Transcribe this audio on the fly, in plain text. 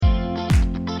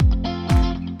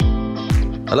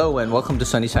Hello and welcome to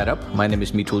Sunny Side Up. My name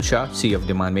is Mitul Shah, CEO of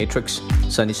Demand Matrix.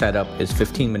 Sunny Side Up is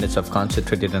 15 minutes of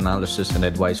concentrated analysis and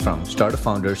advice from startup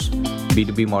founders,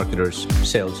 B2B marketers,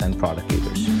 sales, and product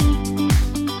leaders.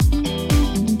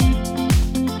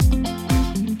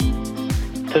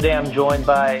 Today I'm joined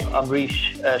by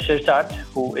Amrish Shirsat,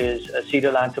 who is a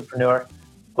serial entrepreneur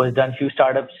who has done few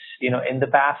startups, in the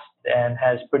past and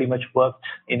has pretty much worked,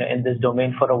 in this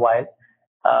domain for a while.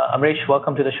 Amrish,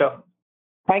 welcome to the show.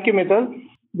 Thank you, Mitul.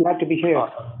 Glad to be here.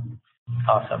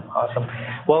 Awesome.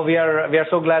 Well, we are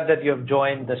so glad that you have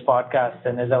joined this podcast.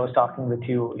 And as I was talking with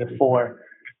you before,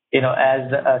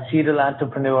 as a serial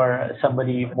entrepreneur,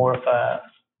 somebody more of a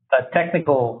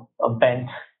technical bent,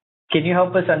 can you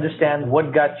help us understand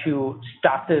what got you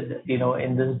started,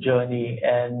 in this journey,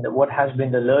 and what has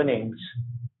been the learnings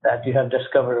that you have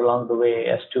discovered along the way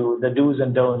as to the do's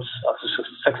and don'ts of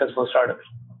successful startups?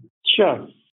 Sure.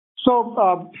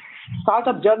 So,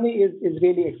 startup journey is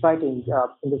really exciting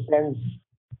in the sense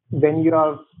when you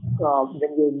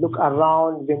look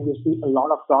around, when you see a lot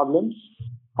of problems.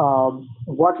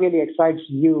 What really excites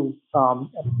you,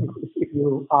 if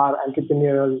you are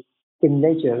entrepreneurial in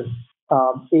nature,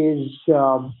 is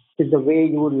the way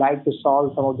you would like to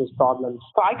solve some of these problems.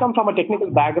 So I come from a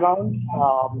technical background,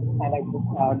 and I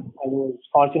was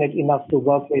fortunate enough to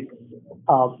work with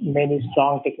many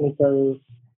strong technical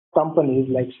companies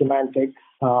like Symantec,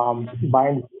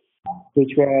 Bind,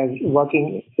 which were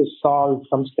working to solve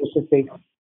some specific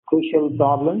crucial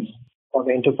problems for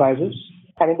the enterprises.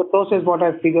 And in the process, what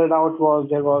I figured out was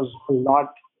there was a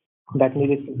lot that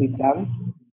needed to be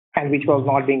done and which was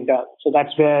not being done. So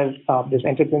that's where this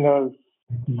entrepreneurial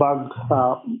bug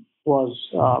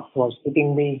was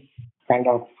hitting me, kind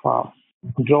of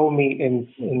drove me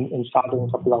in starting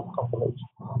a couple of companies.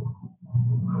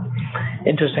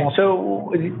 Interesting.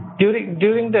 So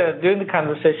during the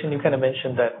conversation, you kind of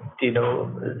mentioned that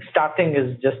starting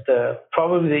is just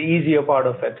probably the easier part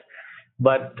of it,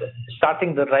 but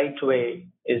starting the right way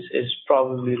is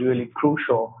probably really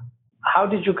crucial. How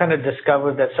did you kind of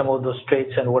discover that some of those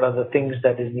traits, and what are the things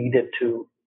that is needed to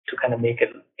kind of make it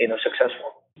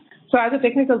successful? So as a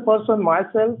technical person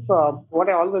myself, what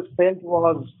I always felt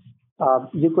was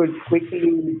you could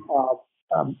quickly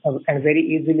and very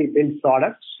easily build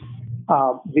products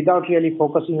without really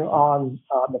focusing on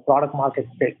the product market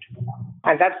fit.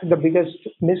 And that's the biggest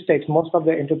mistake most of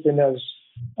the entrepreneurs,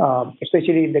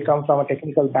 especially if they come from a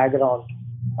technical background,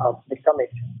 they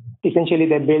commit. Essentially,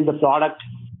 they build the product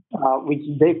which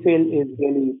they feel is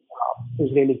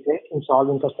really great in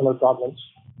solving customer problems.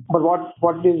 But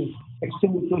what is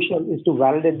extremely crucial is to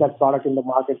validate that product in the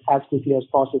market as quickly as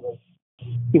possible,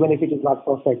 even if it is not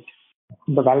perfect.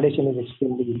 The validation is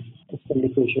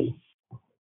extremely crucial.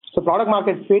 So product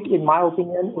market fit, in my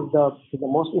opinion, is the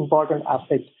most important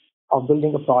aspect of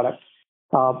building a product,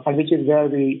 and which is where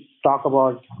we talk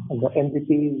about the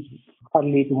MVPs,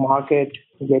 early to market,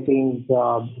 getting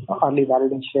early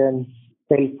validation,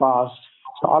 very fast.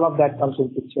 So all of that comes in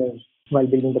picture while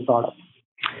building the product.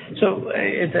 So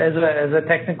as a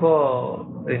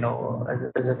technical,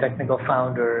 as a technical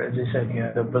founder, as you said,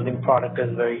 the building product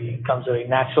comes very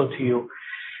natural to you.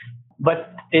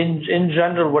 But in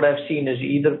general, what I've seen is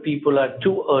either people are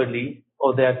too early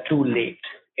or they are too late,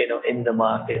 in the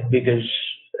market, because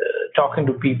talking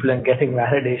to people and getting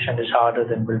validation is harder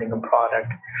than building a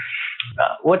product.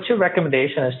 What's your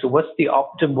recommendation as to what's the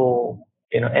optimal,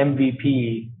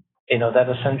 MVP, that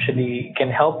essentially can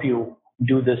help you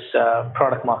do this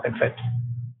product market fit?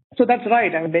 So that's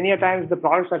right. I mean, many times the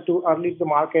products are too early to the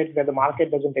market where the market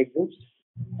doesn't exist,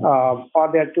 or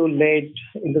they're too late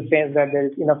in the sense that there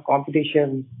is enough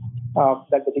competition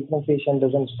that the differentiation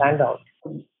doesn't stand out.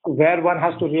 Where one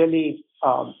has to really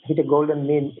hit a golden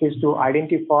mean is to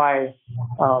identify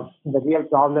the real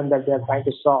problem that they're trying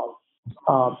to solve.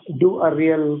 Do a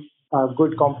real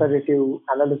good comparative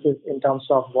analysis in terms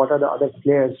of what are the other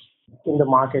players in the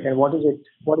market and what is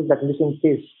that missing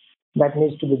piece that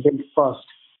needs to be built first,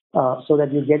 so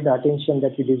that you get the attention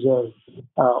that you deserve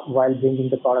while bringing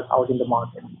the product out in the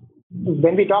market.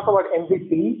 When we talk about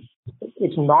MVP,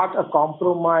 it's not a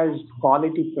compromised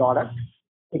quality product.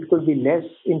 It could be less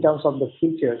in terms of the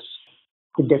features.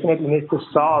 It definitely needs to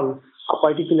solve a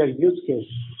particular use case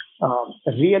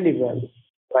really well,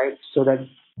 right? So that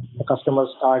the customers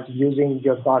start using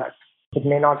your product. It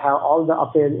may not have all the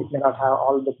appeal, it may not have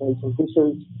all the bells and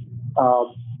whistles,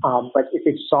 but if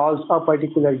it solves a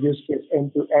particular use case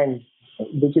end to end,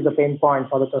 which is a pain point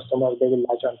for the customer, they will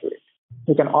latch onto it.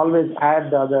 You can always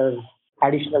add the other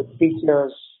additional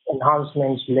features,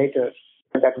 enhancements later.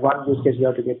 That one use case you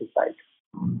have to get it right.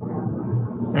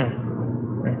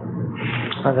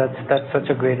 Oh, that's such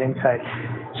a great insight.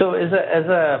 So as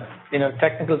a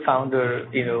technical founder,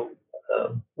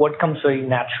 what comes very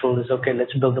natural is, okay,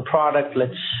 let's build the product.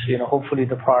 Let's hopefully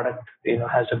the product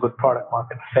has a good product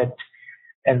market fit,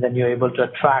 and then you're able to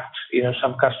attract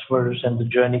some customers, and the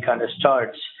journey kind of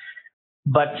starts.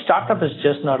 But startup is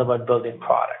just not about building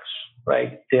products,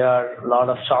 right? There are a lot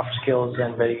of soft skills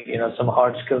and very some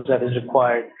hard skills that is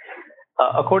required.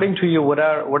 According to you, what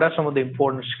are some of the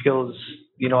important skills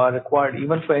are required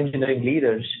even for engineering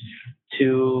leaders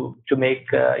to make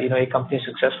a company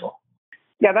successful?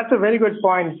 Yeah, that's a very good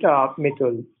point,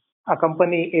 Mitul. A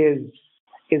company is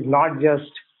not just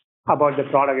about the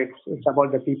product; it's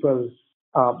about the people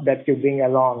that you bring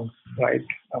along, right?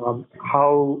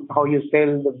 How you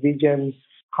sell the vision,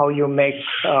 how you make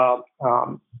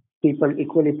people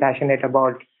equally passionate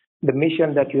about the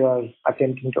mission that you are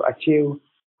attempting to achieve,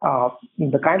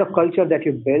 the kind of culture that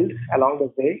you build along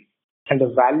the way, and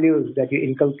the values that you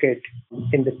inculcate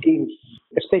in the teams,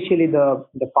 especially the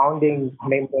founding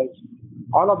members.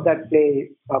 All of that play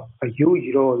a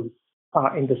huge role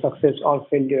in the success or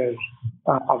failure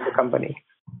of the company.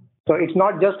 So it's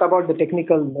not just about the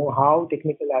technical know-how,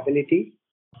 technical ability,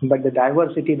 but the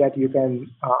diversity that you can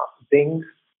bring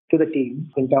to the team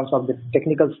in terms of the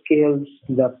technical skills,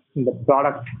 the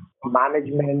product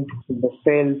management, the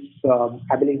sales,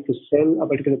 ability to sell a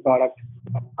particular product,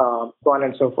 so on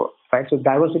and so forth. Right. So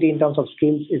diversity in terms of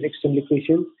skills is extremely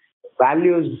crucial.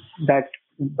 Values that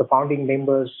the founding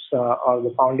members or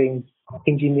the founding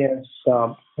engineers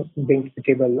bring to the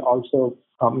table also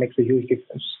makes a huge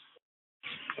difference.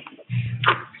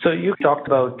 So you talked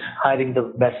about hiring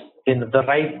the best, the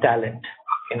right talent,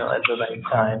 at the right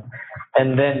time,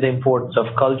 and then the importance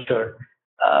of culture.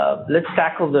 Let's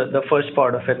tackle the first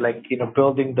part of it, like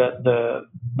building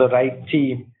the right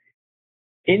team.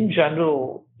 In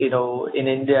general, in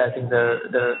India, I think there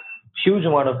are huge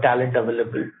amount of talent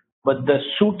available, but the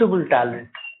suitable talent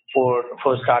for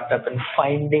startup and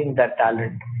finding that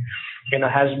talent,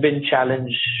 has been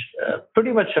challenged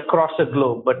pretty much across the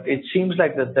globe. But it seems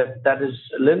like that is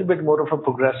a little bit more of a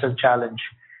progressive challenge,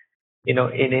 in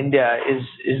India.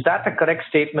 Is that a correct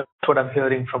statement? That's what I'm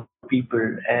hearing from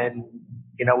people, and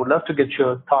I would love to get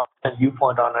your thoughts and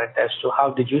viewpoint on it as to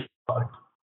how did you start.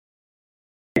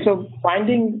 So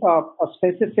finding a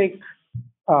specific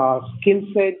skill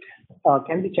set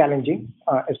can be challenging,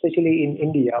 especially in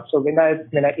India. So when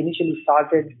I initially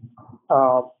started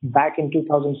back in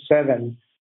 2007,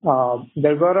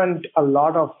 there weren't a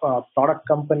lot of product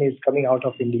companies coming out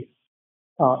of India.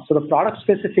 So the product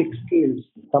specific skills,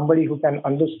 somebody who can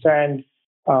understand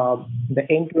the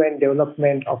end-to-end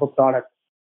development of a product,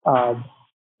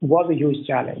 was a huge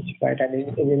challenge, right?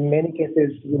 And in many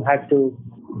cases, you had to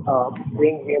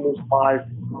bring really smart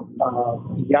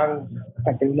young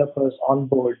developers on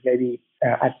board, maybe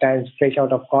at times fresh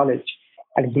out of college,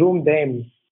 and groom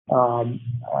them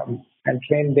and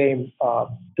train them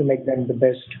to make them the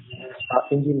best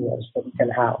engineers that we can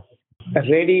have. A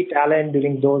ready talent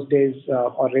during those days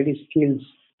or ready skills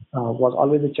was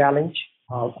always a challenge,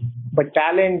 but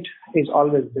talent is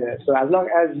always there. So as long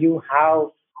as you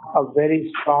have a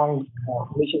very strong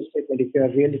mission statement, if you are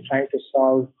really trying to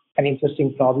solve an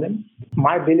interesting problem,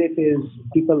 my belief is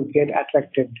people get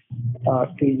attracted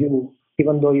to you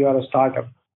even though you are a startup.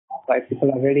 Right?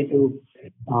 People are ready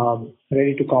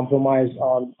to compromise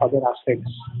on other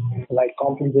aspects like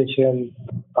compensation,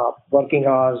 working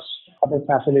hours, other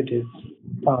facilities.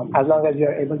 As long as you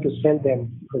are able to sell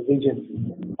them the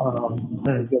vision.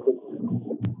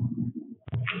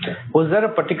 Was there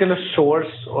a particular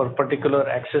source or particular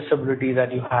accessibility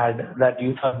that you had that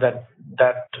you thought that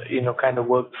kind of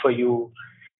worked for you,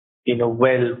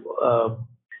 well,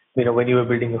 when you were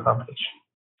building your company?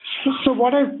 So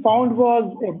what I found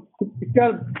was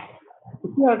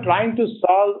if you are trying to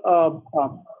solve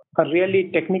a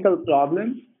really technical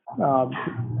problem,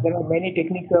 there are many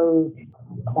technical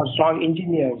or strong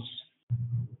engineers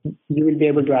you will be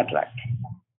able to attract.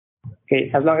 Okay,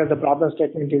 as long as the problem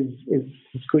statement is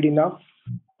good enough,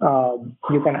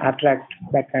 you can attract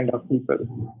that kind of people.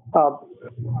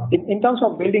 In terms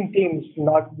of building teams,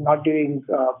 not during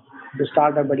the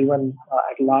startup, but even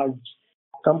at large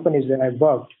companies that I've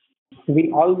worked,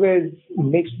 we always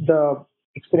mixed the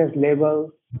experience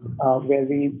level where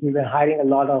we were hiring a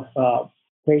lot of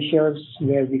freshers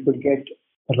where we could get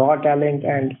raw talent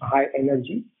and high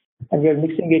energy, and we are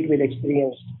mixing it with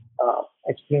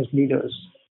experienced leaders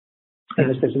in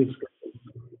a specific skill.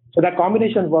 So that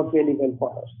combination worked really well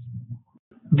for us.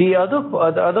 The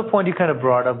other point you kind of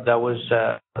brought up that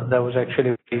was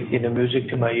actually music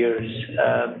to my ears.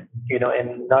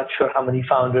 And not sure how many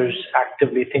founders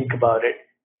actively think about it.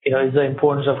 Is the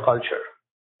importance of culture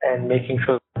and making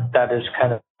sure that is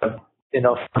kind of,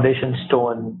 foundation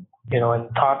stone, and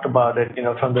thought about it,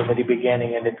 from the very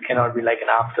beginning, and it cannot be like an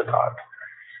afterthought.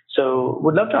 So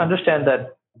would love to understand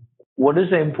that what is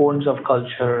the importance of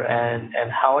culture, and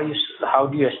how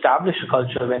do you establish a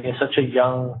culture when you're such a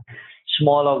young,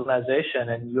 small organization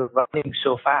and you're running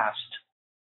so fast?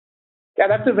 Yeah,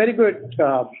 that's a very good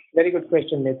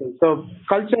question, Nathan. So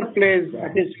culture plays,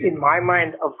 at least in my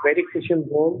mind, a very crucial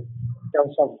role in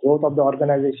terms of growth of the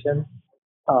organization,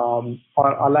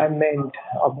 or alignment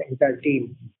of the entire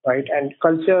team, right? And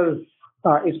culture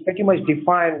is pretty much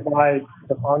defined by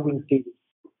the founding team.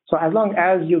 So as long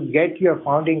as you get your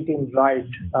founding team right,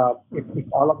 if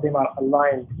all of them are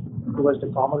aligned towards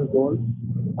the common goal,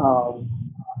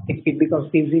 it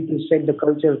becomes easy to set the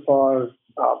culture for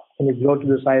when you grow to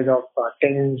the size of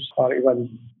tens or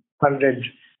even hundred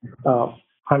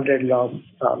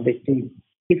big team.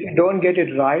 If you don't get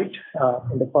it right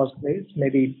in the first place,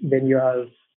 maybe when you are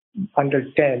under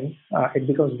 10, it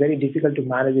becomes very difficult to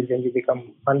manage it when you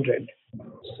become 100.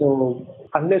 So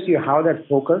unless you have that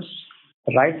focus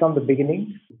right from the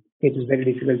beginning, it is very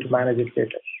difficult to manage it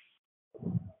later.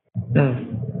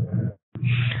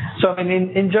 So, I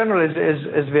mean, in general,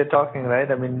 as we're talking, right?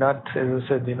 I mean, not, as I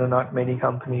said, not many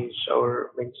companies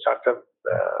or many startups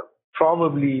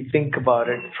probably think about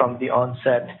it from the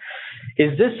onset.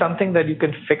 Is this something that you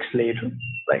can fix later?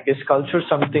 Like, is culture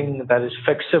something that is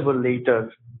fixable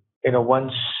later,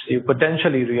 once you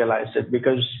potentially realize it?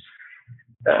 Because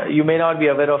you may not be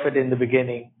aware of it in the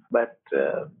beginning, but,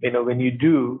 when you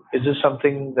do, is this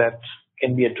something that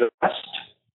can be addressed?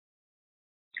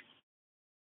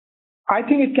 I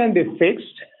think it can be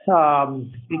fixed.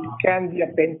 It can be a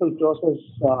painful process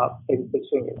in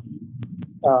fixing it.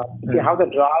 If you have the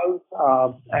drive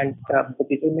and the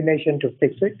determination to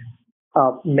fix it,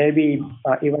 maybe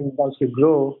even once you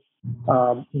grow,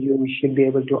 you should be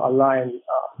able to align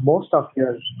most of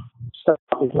your stuff,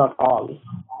 if not all.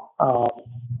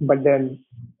 But then,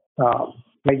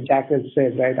 like Jack has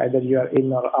said, right, either you are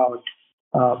in or out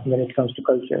when it comes to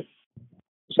culture.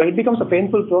 So it becomes a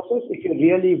painful process. If you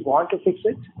really want to fix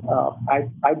it,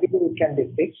 I believe it can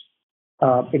be fixed.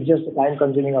 It's just a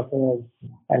time-consuming affair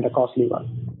and a costly one.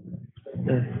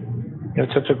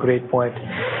 That's such a great point.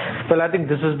 Well, I think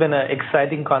this has been an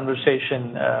exciting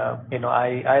conversation.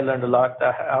 I learned a lot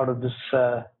out of this,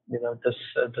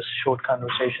 this short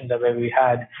conversation that we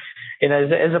had.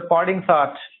 As a parting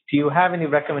thought, do you have any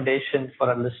recommendation for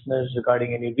our listeners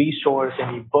regarding any resource,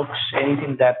 any books,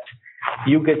 anything that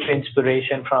you get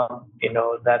inspiration from,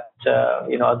 that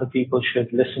other people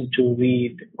should listen to,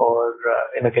 read, or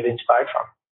get inspired from?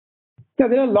 Yeah,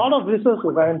 there are a lot of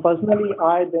resources. I mean, personally,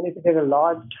 I benefited a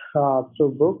lot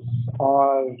through books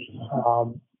or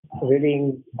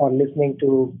reading or listening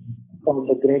to some of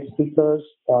the great speakers.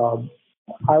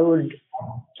 I would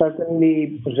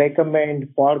certainly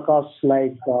recommend podcasts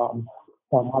like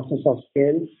Masters of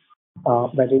Scale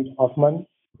by Reid Hoffman.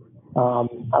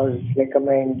 I would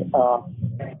recommend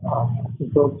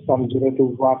books from 0 to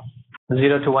 1.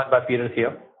 0 to 1 by Peter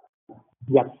Thiel.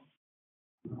 Yeah.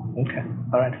 Okay.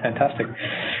 All right. Fantastic.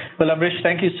 Well, Amrish,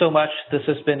 thank you so much. This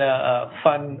has been a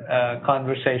fun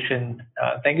conversation.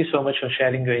 Thank you so much for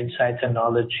sharing your insights and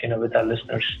knowledge, with our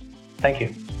listeners. Thank you.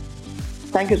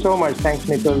 Thank you so much. Thanks,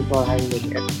 Nikhil, for having me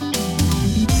here.